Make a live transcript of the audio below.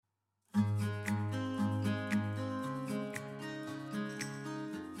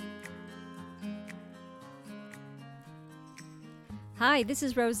Hi, this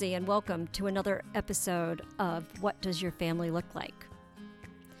is Rosie, and welcome to another episode of What Does Your Family Look Like?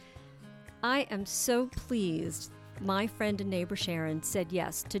 I am so pleased my friend and neighbor Sharon said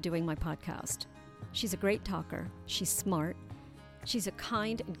yes to doing my podcast. She's a great talker, she's smart, she's a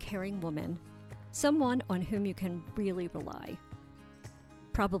kind and caring woman, someone on whom you can really rely.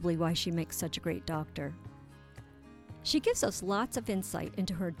 Probably why she makes such a great doctor. She gives us lots of insight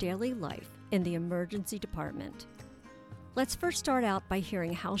into her daily life in the emergency department. Let's first start out by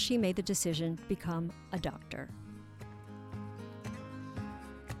hearing how she made the decision to become a doctor.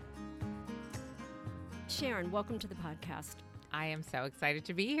 Sharon, welcome to the podcast. I am so excited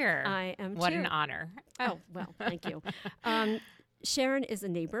to be here. I am What too. an honor. Oh, well, thank you. Sharon is a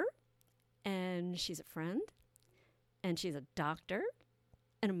neighbor, and she's a friend, and she's a doctor,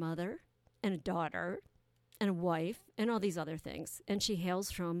 and a mother, and a daughter, and a wife, and all these other things. And she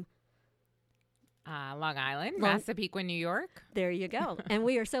hails from Long Island, Massapequa, New York. There you go. And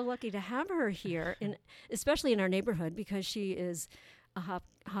we are so lucky to have her here, especially in our neighborhood, because she is a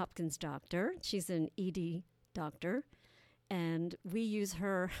Hopkins doctor. She's an ED doctor, and we use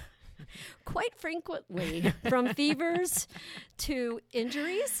her quite frequently, from fevers to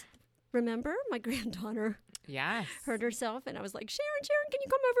injuries. Remember, my granddaughter hurt herself, and I was like, Sharon, can you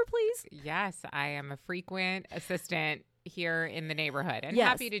come over, please? Yes, I am a frequent assistant here in the neighborhood, and Yes.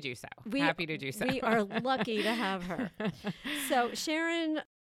 happy to do so. We are lucky to have her. So, Sharon,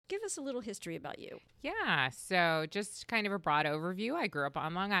 give us a little history about you. Yeah, so just kind of a broad overview. I grew up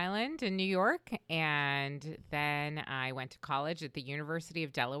on Long Island in New York, and then I went to college at the University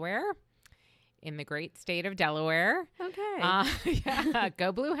of Delaware in the great state of Delaware. Okay. Yeah,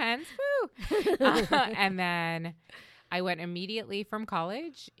 go Blue Hens. Woo! And then I went immediately from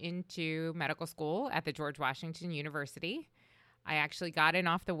college into medical school at the George Washington University. I actually got in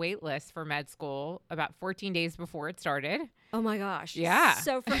off the wait list for med school about 14 days before it started. Oh, my gosh. Yeah.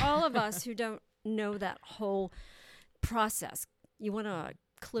 So for all of us who don't know that whole process, you want to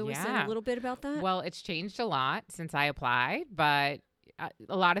clue us in a little bit about that? Well, it's changed a lot since I applied, but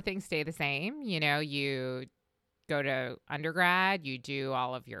a lot of things stay the same. You know, you go to undergrad, you do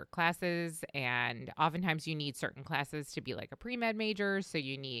all of your classes, and oftentimes you need certain classes to be like a pre-med major. So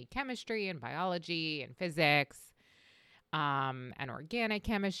you need chemistry and biology and physics, and organic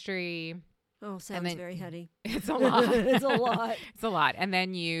chemistry. Oh, sounds very heady. It's a lot. It's a lot. It's a lot. And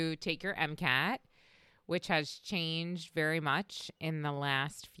then you take your MCAT, which has changed very much in the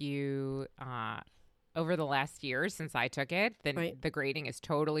last few over the last year since I took it. The grading is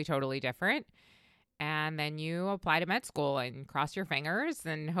totally, totally different. And then you apply to med school and cross your fingers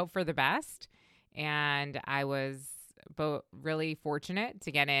and hope for the best. And I was really fortunate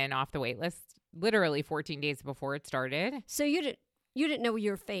to get in off the wait list literally 14 days before it started. So you didn't know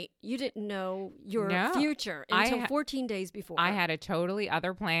your fate. You didn't know your future until 14 days before. I had a totally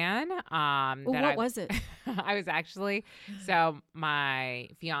other plan. What was it? I was actually, so my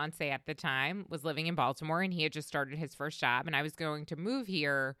fiance at the time was living in Baltimore, and he had just started his first job, and I was going to move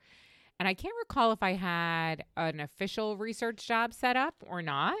here. And I can't recall if I had an official research job set up or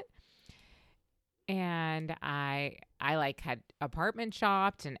not. And I had apartment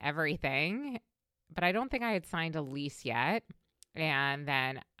shopped and everything, but I don't think I had signed a lease yet. And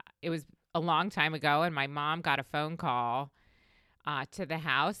then it was a long time ago, and my mom got a phone call to the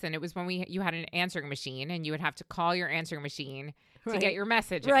house, and it was when you had an answering machine, and you would have to call your answering machine to get your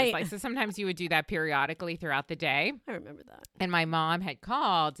messages. Right. So sometimes you would do that periodically throughout the day. I remember that. And my mom had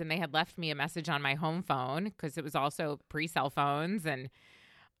called, and they had left me a message on my home phone, because it was also pre-cell phones, and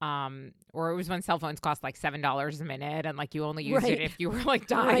or it was when cell phones cost like $7 a minute, and like you only used it if you were like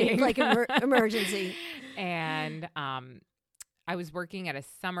dying, like emergency. And I was working at a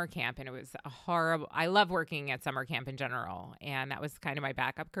summer camp, and it was I love working at summer camp in general, and that was kind of my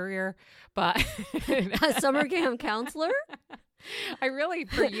backup career. But a summer camp counselor? I really,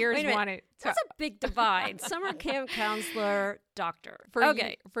 for years, wanted to. That's a big divide. Summer camp counselor, doctor.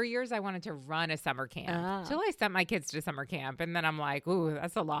 For years, I wanted to run a summer camp till I sent my kids to summer camp. And then I'm like, ooh,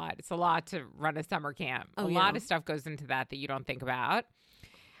 that's a lot. It's a lot to run a summer camp. A lot of stuff goes into that you don't think about.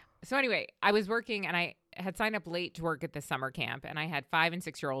 So anyway, I was working, and I had signed up late to work at the summer camp, and I had 5- and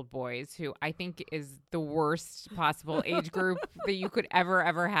 6-year-old boys, who I think is the worst possible age group that you could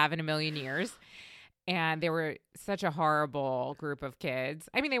ever have in a million years. And they were such a horrible group of kids.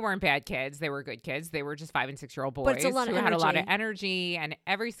 I mean, they weren't bad kids. They were good kids. They were just 5- and 6-year-old boys who had a lot of energy. And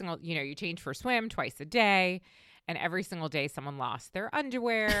every single, you change for swim twice a day. And every single day someone lost their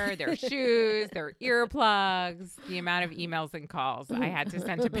underwear, their shoes, their earplugs, the amount of emails and calls I had to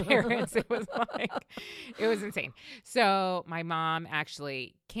send to parents. It was insane. So my mom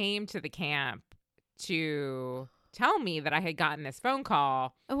actually came to the camp to tell me that I had gotten this phone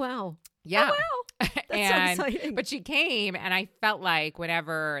call. Oh, wow. Yeah. Oh, wow. That's so exciting. But she came, and I felt like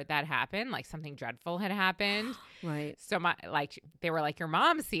whenever that happened, like something dreadful had happened. Right. So they were like, your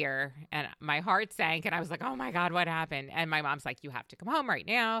mom's here. And my heart sank, and I was like, oh my God, what happened? And my mom's like, you have to come home right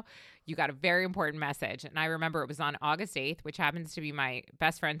now. You got a very important message. And I remember it was on August 8th, which happens to be my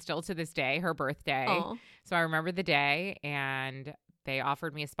best friend still to this day, her birthday. Aww. So I remember the day, and they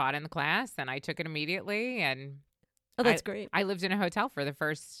offered me a spot in the class, and I took it immediately. And oh, that's great. I lived in a hotel for the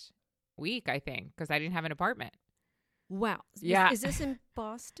first week, I think, because I didn't have an apartment. Wow. Yeah. Is this in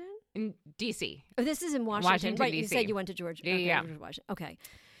Boston? In D.C. Oh, this is in Washington. Right, D.C. you said you went to Georgia. Yeah, okay, yeah. Washington. Okay.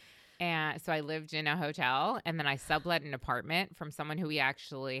 And so I lived in a hotel, and then I sublet an apartment from someone who we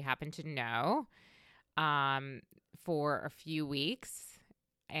actually happened to know for a few weeks.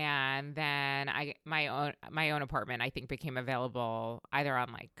 And then my own apartment, I think, became available either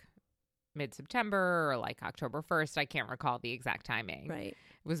on like mid-September or like October 1st. I can't recall the exact timing. Right.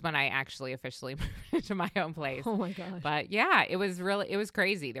 It was when I actually officially moved into my own place. Oh my gosh. But yeah, it was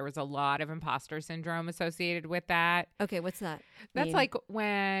crazy. There was a lot of imposter syndrome associated with that. Okay, what's that? That's like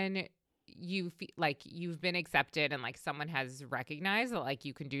when you feel like you've been accepted and like someone has recognized that like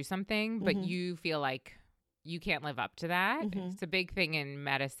you can do something, but you feel like you can't live up to that. It's a big thing in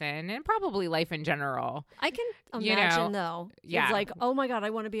medicine and probably life in general. I can imagine, though. Yeah. It's like, oh my God,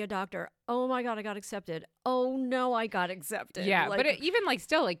 I want to be a doctor. Oh my God, I got accepted. Oh no, I got accepted. Yeah, like, but even like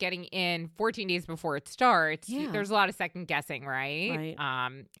still like getting in 14 days before it starts, there's a lot of second guessing, right?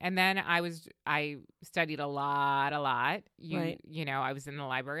 And then I studied a lot. You know, I was in the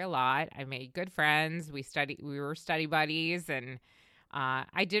library a lot. I made good friends. We were study buddies, and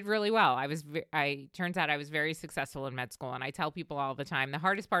I did really well. Turns out I was very successful in med school. And I tell people all the time, the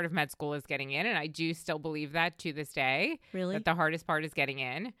hardest part of med school is getting in. And I do still believe that to this day. Really? That the hardest part is getting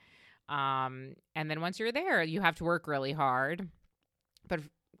in. And then once you're there, you have to work really hard. But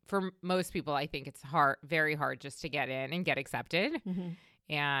for most people, I think it's very hard just to get in and get accepted.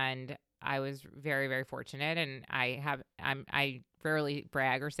 And I was very, very fortunate. And I rarely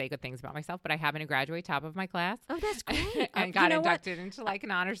brag or say good things about myself, but I happened to graduate top of my class. Oh, that's great. And got inducted into like an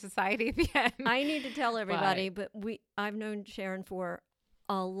honor society at the end. I need to tell everybody, but I've known Sharon for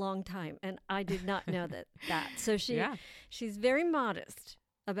a long time, and I did not know that. So she's very modest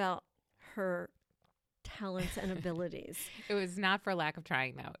about her talents and abilities. It was not for lack of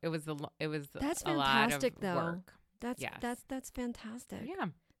trying, though. It was that's a fantastic, lot of though. work. That's fantastic. Yeah.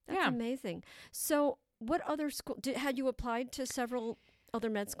 That's amazing. So what other school had you applied to several other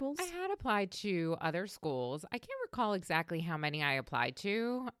med schools? I had applied to other schools. I can't recall exactly how many I applied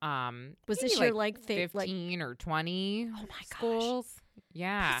to. Was this your like 15 or 20 schools? Gosh.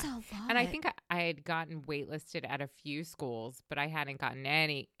 Yeah. That's a lot. And I think I had gotten waitlisted at a few schools, but I hadn't gotten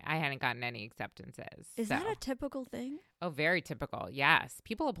any acceptances. Is that a typical thing? Oh, very typical. Yes.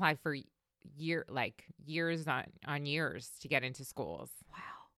 People apply for years on years to get into schools. Wow.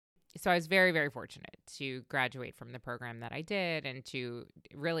 So I was very, very fortunate to graduate from the program that I did, and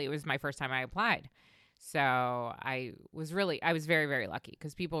it was my first time I applied. So I was very, very lucky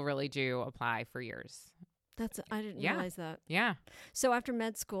because people really do apply for years. I didn't realize that. Yeah. So after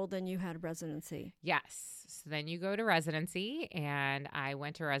med school, then you had a residency. Yes. So then you go to residency, and I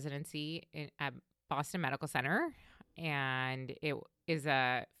went to residency at Boston Medical Center, and it is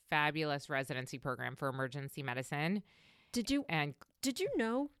a fabulous residency program for emergency medicine. Did you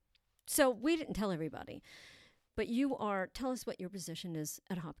know? So we didn't tell everybody, but tell us what your position is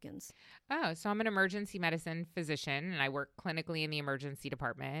at Hopkins. Oh, so I'm an emergency medicine physician, and I work clinically in the emergency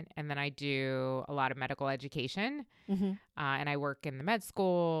department. And then I do a lot of medical education. And I work in the med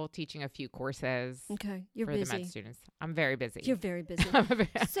school, teaching a few courses. Okay. You're for busy. the med students. I'm very busy. You're very busy.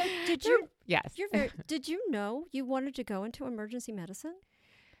 So Yes. Did you know you wanted to go into emergency medicine?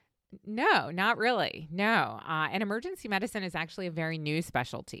 No, not really. No. And emergency medicine is actually a very new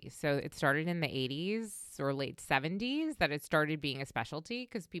specialty. So it started in the 80s or late 70s that it started being a specialty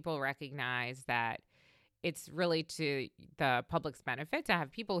because people recognize that it's really to the public's benefit to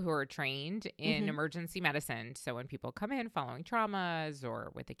have people who are trained in emergency medicine. So when people come in following traumas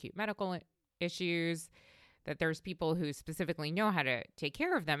or with acute medical issues, that there's people who specifically know how to take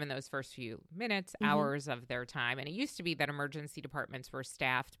care of them in those first few minutes, hours of their time. And it used to be that emergency departments were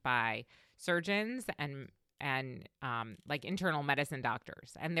staffed by surgeons and like internal medicine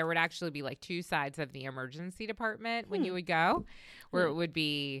doctors. And there would actually be like two sides of the emergency department when you would go, where it would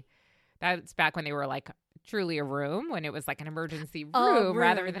be, that's back when they were like truly a room, when it was like an emergency room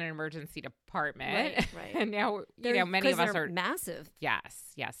rather than an emergency department. Right. And now, many of us are massive.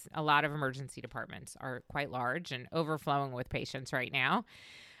 Yes. A lot of emergency departments are quite large and overflowing with patients right now.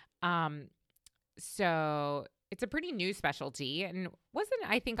 So it's a pretty new specialty and wasn't,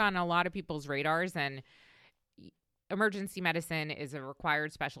 I think, on a lot of people's radars. And emergency medicine is a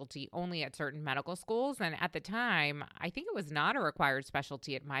required specialty only at certain medical schools. And at the time, I think it was not a required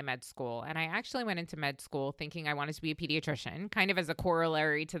specialty at my med school. And I actually went into med school thinking I wanted to be a pediatrician, kind of as a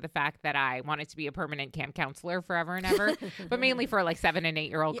corollary to the fact that I wanted to be a permanent camp counselor forever and ever, but mainly for like 7 and 8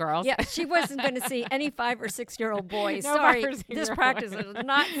 year old girls. Yeah, she wasn't going to see any 5 or 6 year old boys. No, Sorry, this practice does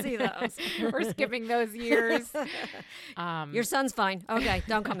not see those. We're skipping those years. Your son's fine. Okay,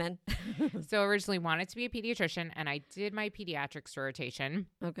 don't come in. So originally wanted to be a pediatrician, and I did my pediatrics rotation.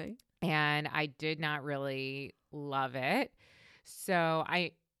 Okay. And I did not really love it. So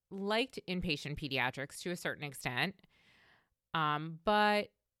I liked inpatient pediatrics to a certain extent. But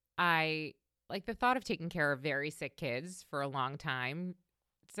I like the thought of taking care of very sick kids for a long time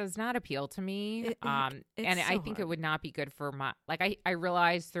does not appeal to me. And I think it would not be good for my, like I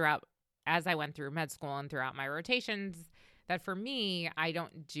realized throughout, as I went through med school and throughout my rotations, that for me, I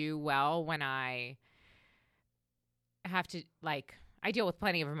don't do well when I have to, like, I deal with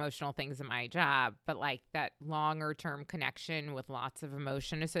plenty of emotional things in my job, but like that longer term connection with lots of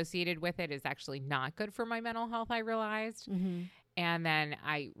emotion associated with it is actually not good for my mental health, I realized. Mm-hmm. And then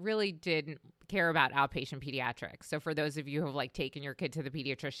I really didn't care about outpatient pediatrics. So for those of you who have like taken your kid to the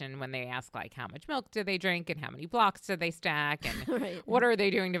pediatrician when they ask like how much milk do they drink and how many blocks do they stack and right. What are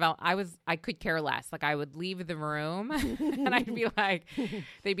they doing I could care less. Like I would leave the room and I'd be like,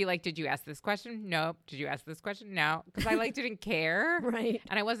 they'd be like, did you ask this question? Nope. Did you ask this question? No. Because I like didn't care. Right.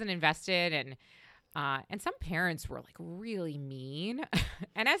 And I wasn't invested. And some parents were like really mean.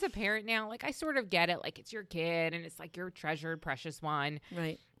 And as a parent now, like I sort of get it. Like it's your kid and it's like your treasured, precious one.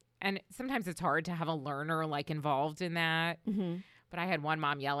 Right. And sometimes it's hard to have a learner like involved in that. Mm-hmm. But I had one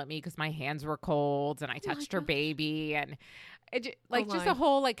mom yell at me because my hands were cold and I touched her baby. And it, like just a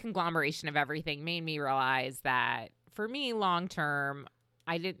whole like conglomeration of everything made me realize that for me, long term,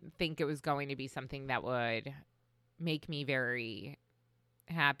 I didn't think it was going to be something that would make me very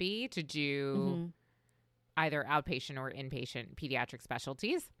happy to do either outpatient or inpatient pediatric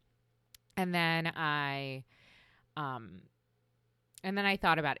specialties. And then I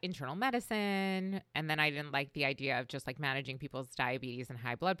thought about internal medicine, and then I didn't like the idea of just like managing people's diabetes and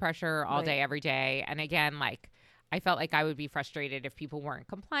high blood pressure all day, every day. And again, like I felt like I would be frustrated if people weren't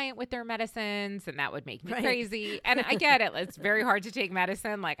compliant with their medicines, and that would make me crazy. And I get it. It's very hard to take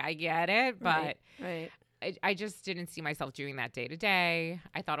medicine. Like I get it, but I just didn't see myself doing that day to day.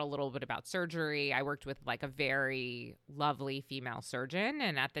 I thought a little bit about surgery. I worked with like a very lovely female surgeon.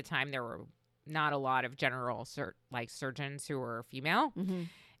 And at the time there were not a lot of general surgeons who were female. Mm-hmm.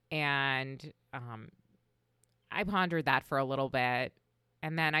 And I pondered that for a little bit.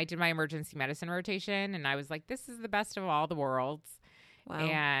 And then I did my emergency medicine rotation and I was like, this is the best of all the worlds. Wow.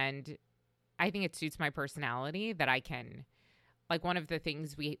 And I think it suits my personality that I can, like one of the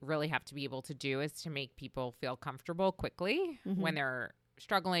things we really have to be able to do is to make people feel comfortable quickly when they're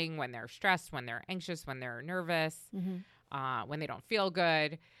struggling, when they're stressed, when they're anxious, when they're nervous, when they don't feel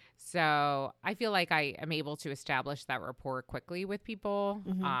good. So I feel like I am able to establish that rapport quickly with people.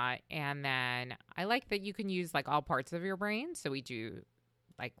 And then I like that you can use like all parts of your brain. So we do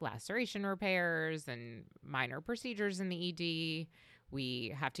like laceration repairs and minor procedures in the ED.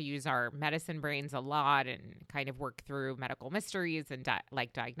 We have to use our medicine brains a lot and kind of work through medical mysteries and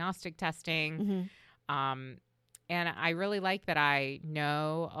like diagnostic testing. And I really like that I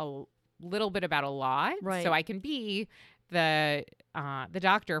know a little bit about a lot. Right. So I can be the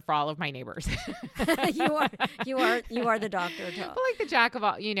doctor for all of my neighbors. You are the doctor. But like the jack of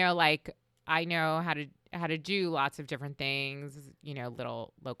all, like I know how to do lots of different things,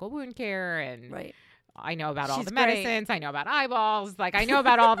 little local wound care and I know about all the medicines. Great. I know about eyeballs. Like I know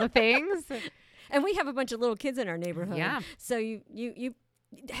about all the things. And we have a bunch of little kids in our neighborhood. Yeah. So you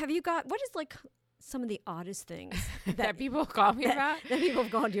have you got, what is like some of the oddest things that people call me about? That people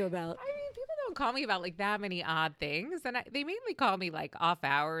have called you about? I mean, people don't call me about like that many odd things. And they mainly call me like off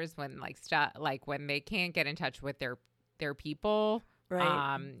hours when like when they can't get in touch with their people.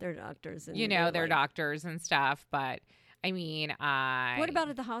 Right. They're doctors. And they're doctors and stuff. But I mean, what about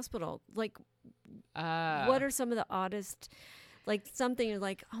at the hospital? Like, what are some of the oddest, like something you're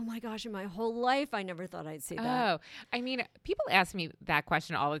like, oh my gosh, in my whole life, I never thought I'd see that. Oh, I mean, people ask me that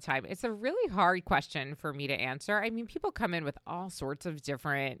question all the time. It's a really hard question for me to answer. I mean, people come in with all sorts of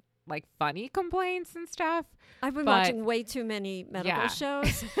different, like funny complaints and stuff. I've been watching way too many medical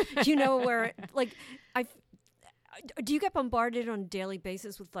shows, where like, do you get bombarded on a daily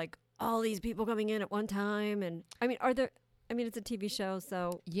basis with like all these people coming in at one time? And I mean, it's a TV show,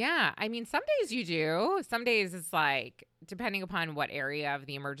 so. Yeah. I mean, some days you do. Some days it's like depending upon what area of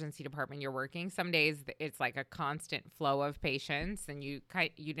the emergency department you're working, some days it's like a constant flow of patients and you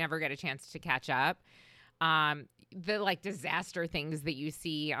never get a chance to catch up. The like disaster things that you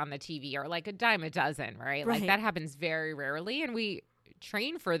see on the TV are like a dime a dozen, right? Like that happens very rarely. And we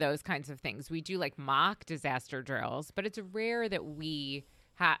train for those kinds of things. We do like mock disaster drills, but it's rare that we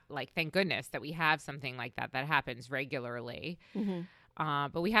thank goodness that we have something like that happens regularly.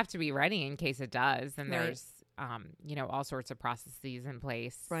 But we have to be ready in case it does. And there's, all sorts of processes in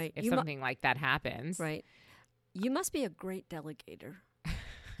place if something like that happens. Right. You must be a great delegator.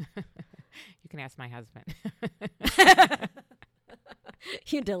 You can ask my husband.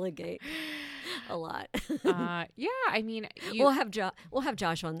 You delegate a lot. Yeah, I mean, we'll have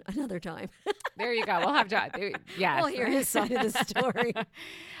Josh on another time. There you go. We'll have Josh. Yes, we'll hear his side of the story.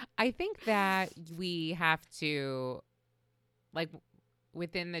 I think that we have to, like,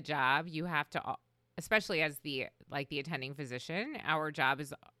 within the job, you have to, especially as the attending physician, our job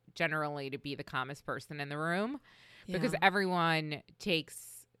is generally to be the calmest person in the room because everyone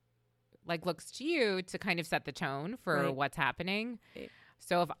looks to you to kind of set the tone for what's happening. Right.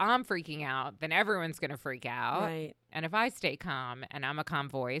 So if I'm freaking out, then everyone's going to freak out. Right. And if I stay calm and I'm a calm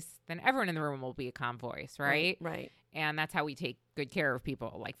voice, then everyone in the room will be a calm voice, right? Right. And that's how we take good care of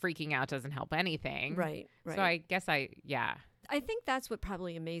people. Like freaking out doesn't help anything. Right. So I guess I think that's what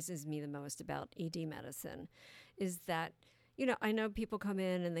probably amazes me the most about ED medicine is that, I know people come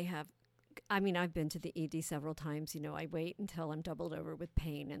in and they have, I've been to the ED several times. I wait until I'm doubled over with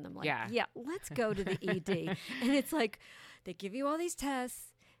pain and I'm like, yeah let's go to the ED. And it's like, they give you all these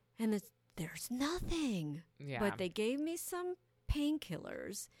tests and there's nothing. Yeah. But they gave me some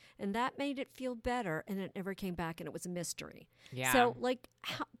painkillers and that made it feel better and it never came back and it was a mystery. Yeah. So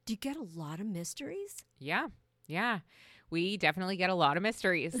how do you get a lot of mysteries? Yeah. Yeah. We definitely get a lot of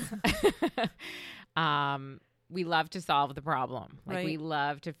mysteries. We love to solve the problem. We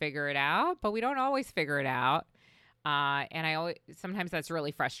love to figure it out, but we don't always figure it out. And sometimes that's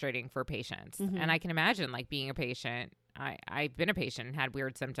really frustrating for patients. Mm-hmm. And I can imagine being a patient. I've been a patient and had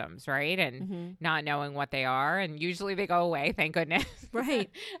weird symptoms, right? And not knowing what they are. And usually they go away, thank goodness. Right.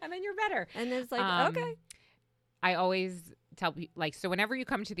 And then you're better. And it's okay. I always tell people, so whenever you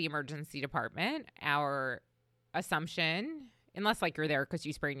come to the emergency department, our assumption, unless you're there because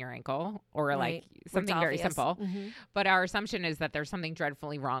you sprained your ankle or something very simple. Mm-hmm. But our assumption is that there's something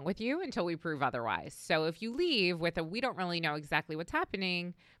dreadfully wrong with you until we prove otherwise. So if you leave with we don't really know exactly what's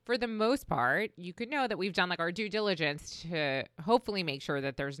happening, for the most part, you could know that we've done our due diligence to hopefully make sure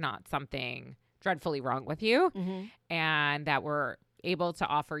that there's not something dreadfully wrong with you and that we're able to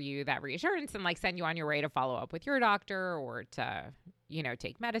offer you that reassurance and send you on your way to follow up with your doctor or to,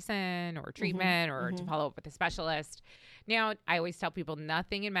 take medicine or treatment or to follow up with a specialist. Now, I always tell people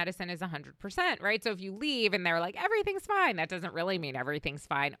nothing in medicine is 100%, right? So if you leave and they're like, everything's fine, that doesn't really mean everything's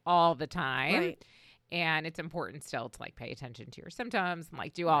fine all the time. Right. And it's important still to pay attention to your symptoms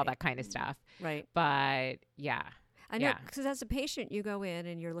and do all that kind of stuff. Right. But yeah. I know, because as a patient, you go in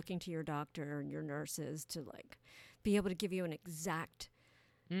and you're looking to your doctor and your nurses to be able to give you an exact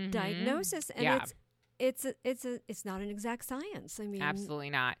diagnosis. And it's not an exact science. Absolutely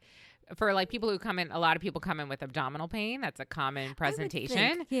not. For people who come in, a lot of people come in with abdominal pain. That's a common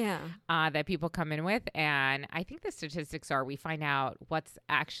presentation that people come in with. And I think the statistics are we find out what's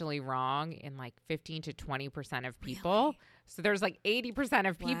actually wrong in 15 to 20% of people. Really? So there's 80%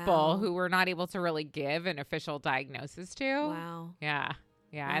 of people who we're not able to really give an official diagnosis to. Wow. Yeah.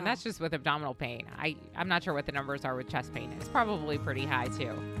 Yeah. Wow. And that's just with abdominal pain. I'm not sure what the numbers are with chest pain. It's probably pretty high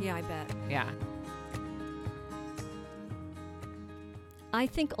too. Yeah, I bet. Yeah. I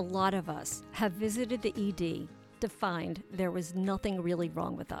think a lot of us have visited the ED to find there was nothing really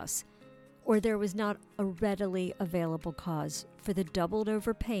wrong with us, or there was not a readily available cause for the doubled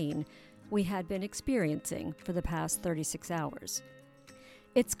over pain we had been experiencing for the past 36 hours.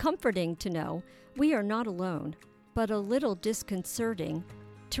 It's comforting to know we are not alone, but a little disconcerting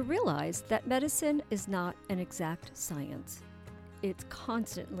to realize that medicine is not an exact science. It's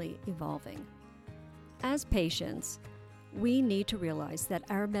constantly evolving. As patients, we need to realize that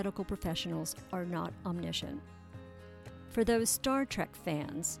our medical professionals are not omniscient. For those Star Trek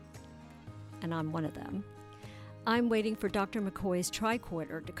fans, and I'm one of them, I'm waiting for Dr. McCoy's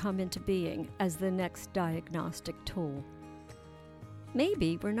tricorder to come into being as the next diagnostic tool.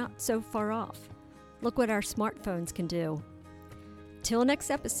 Maybe we're not so far off. Look what our smartphones can do. Till next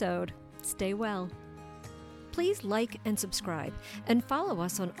episode, stay well. Please like and subscribe and follow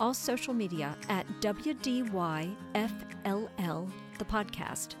us on all social media at WDYFLL, the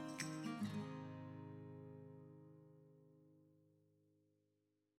podcast.